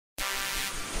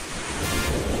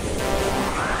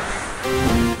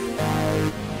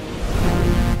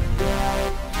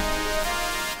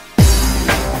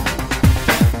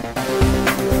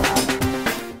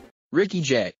Ricky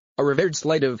Jay, a revered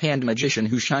sleight-of-hand magician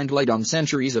who shined light on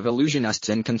centuries of illusionists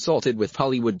and consulted with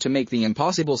Hollywood to make the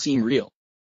impossible seem real,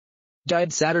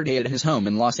 died Saturday at his home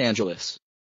in Los Angeles.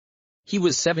 He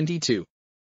was 72.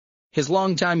 His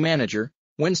longtime manager,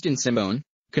 Winston Simone,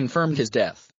 confirmed his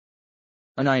death.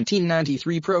 A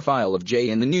 1993 profile of Jay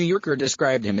in The New Yorker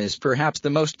described him as perhaps the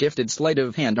most gifted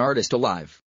sleight-of-hand artist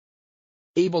alive,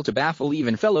 able to baffle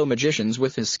even fellow magicians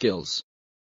with his skills.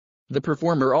 The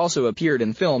performer also appeared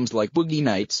in films like Boogie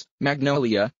Nights,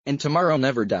 Magnolia, and Tomorrow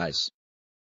Never Dies.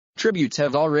 Tributes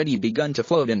have already begun to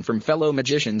float in from fellow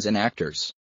magicians and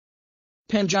actors.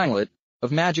 Penn Jillette,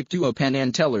 of magic duo Penn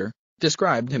and Teller,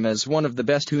 described him as one of the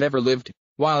best who ever lived,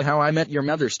 while How I Met Your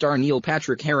Mother star Neil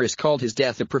Patrick Harris called his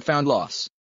death a profound loss.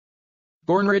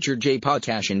 Born Richard J.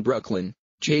 Potash in Brooklyn,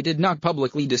 Jay did not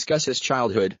publicly discuss his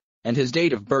childhood, and his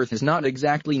date of birth is not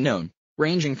exactly known,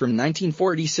 ranging from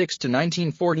 1946 to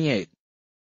 1948.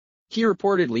 He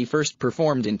reportedly first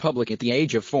performed in public at the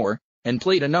age of 4, and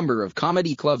played a number of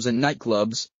comedy clubs and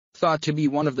nightclubs, thought to be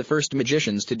one of the first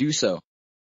magicians to do so.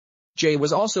 Jay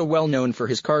was also well known for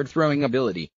his card-throwing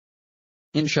ability.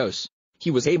 In shows,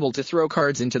 he was able to throw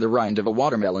cards into the rind of a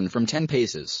watermelon from 10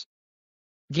 paces.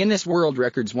 Guinness World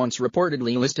Records once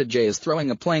reportedly listed Jay as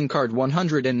throwing a playing card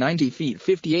 190 feet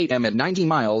 58 m at 90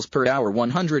 miles per hour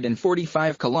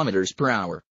 145 kilometers per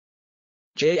hour.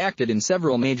 Jay acted in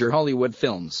several major Hollywood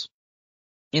films.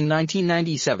 In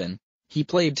 1997, he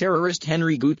played terrorist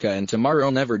Henry Gutka in Tomorrow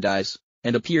Never Dies,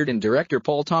 and appeared in director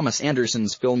Paul Thomas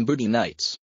Anderson's film Boogie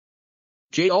Nights.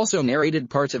 Jay also narrated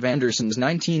parts of Anderson's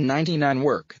 1999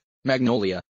 work,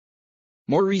 Magnolia.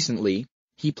 More recently,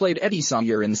 he played Eddie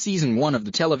Sawyer in Season 1 of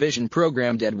the television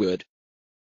program Deadwood.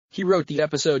 He wrote the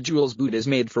episode Jules Boot is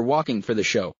Made for Walking for the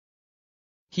show.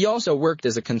 He also worked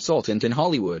as a consultant in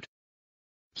Hollywood.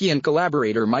 He and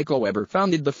collaborator Michael Weber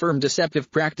founded the firm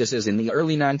Deceptive Practices in the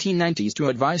early 1990s to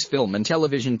advise film and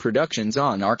television productions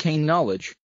on arcane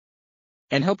knowledge,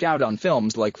 and helped out on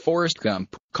films like Forrest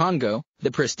Gump, Congo, The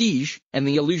Prestige, and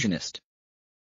The Illusionist.